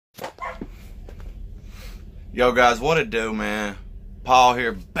Yo guys, what it do, man? Paul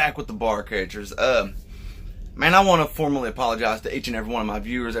here, back with the bar catchers. Man, I want to formally apologize to each and every one of my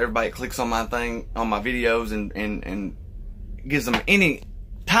viewers. Everybody that clicks on my thing, on my videos, and gives them any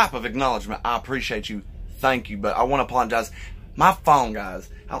type of acknowledgement. I appreciate you. Thank you. But I want to apologize. My phone, guys,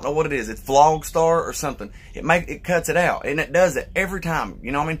 I don't know what it is. It's Vlogstar or something. It cuts it out, and it does it every time.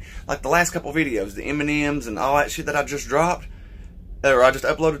 You know what I mean? Like the last couple videos, the M&Ms and all that shit that I just dropped, or I just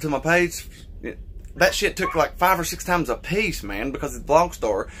uploaded to my page. That shit took like 5 or 6 times a piece, man, because the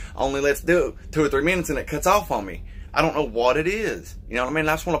Vlogstar only lets do 2 or 3 minutes and it cuts off on me. I don't know what it is. You know what I mean?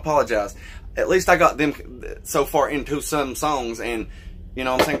 I just want to apologize. At least I got them so far into some songs and, you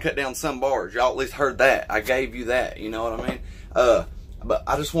know what I'm saying, cut down some bars. Y'all at least heard that. I gave you that. You know what I mean? But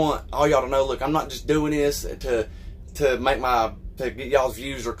I just want all y'all to know, look, I'm not just doing this to get y'all's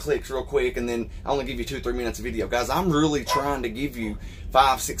views or clicks real quick and then I only give you 2 or 3 minutes of video. Guys, I'm really trying to give you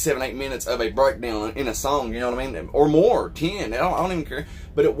 5, 6, 7, 8 minutes of a breakdown in a song, you know what I mean? Or more, 10, I don't even care.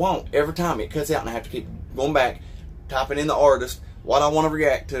 But it won't. Every time it cuts out and I have to keep going back, typing in the artist, what I want to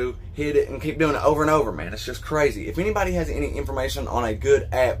react to, hit it, and keep doing it over and over, man. It's just crazy. If anybody has any information on a good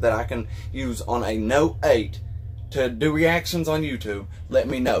app that I can use on a Note 8 to do reactions on YouTube, let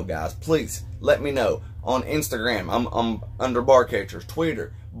me know, guys. Please, let me know. On Instagram, I'm under Bar Catchers.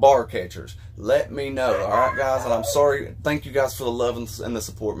 Twitter, Bar Catchers. Let me know, alright, guys? And I'm sorry. Thank you guys for the love and the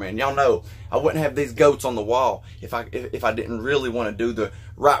support, man. Y'all know I wouldn't have these goats on the wall if I didn't really want to do the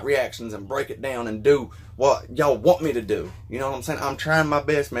right reactions and break it down and do what y'all want me to do. You know what I'm saying? I'm trying my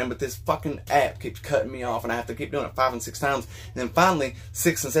best, man, but this fucking app keeps cutting me off and I have to keep doing it 5 and 6 times. And then finally,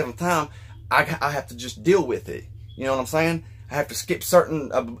 6th and 7th time, I have to just deal with it. You know what I'm saying? I have to skip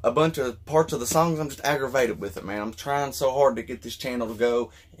a bunch of parts of the songs. I'm just aggravated with it, man. I'm trying so hard to get this channel to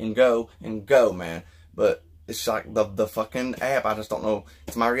go and go and go, man. But it's like the fucking app. I just don't know.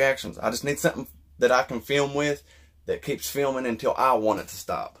 It's my reactions. I just need something that I can film with that keeps filming until I want it to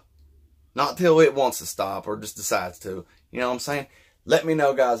stop. Not till it wants to stop or just decides to. You know what I'm saying? Let me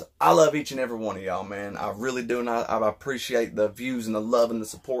know, guys. I love each and every one of y'all, man. I really do, and I appreciate the views and the love and the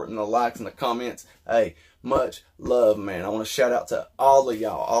support and the likes and the comments. Hey, much love, man. I want to shout out to all of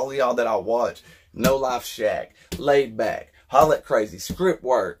y'all that I watch. No Life Shack, Laid Back, Holla at Crazy, Script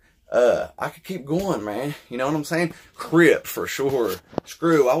Work. I could keep going, man. You know what I'm saying? Crip, for sure.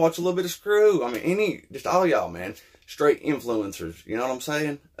 Screw. I watch a little bit of Screw. I mean, just all y'all, man. Straight influencers. You know what I'm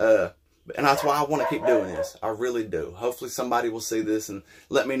saying? And that's why I want to keep doing this. I really do. Hopefully somebody will see this and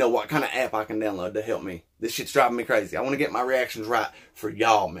let me know what kind of app I can download to help me. This shit's driving me crazy. I want to get my reactions right for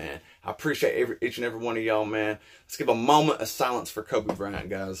y'all, man. I appreciate each and every one of y'all, man. Let's give a moment of silence for Kobe Bryant,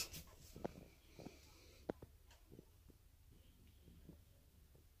 guys.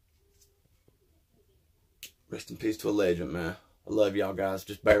 Rest in peace to a legend, man. I love y'all, guys.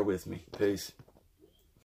 Just bear with me. Peace.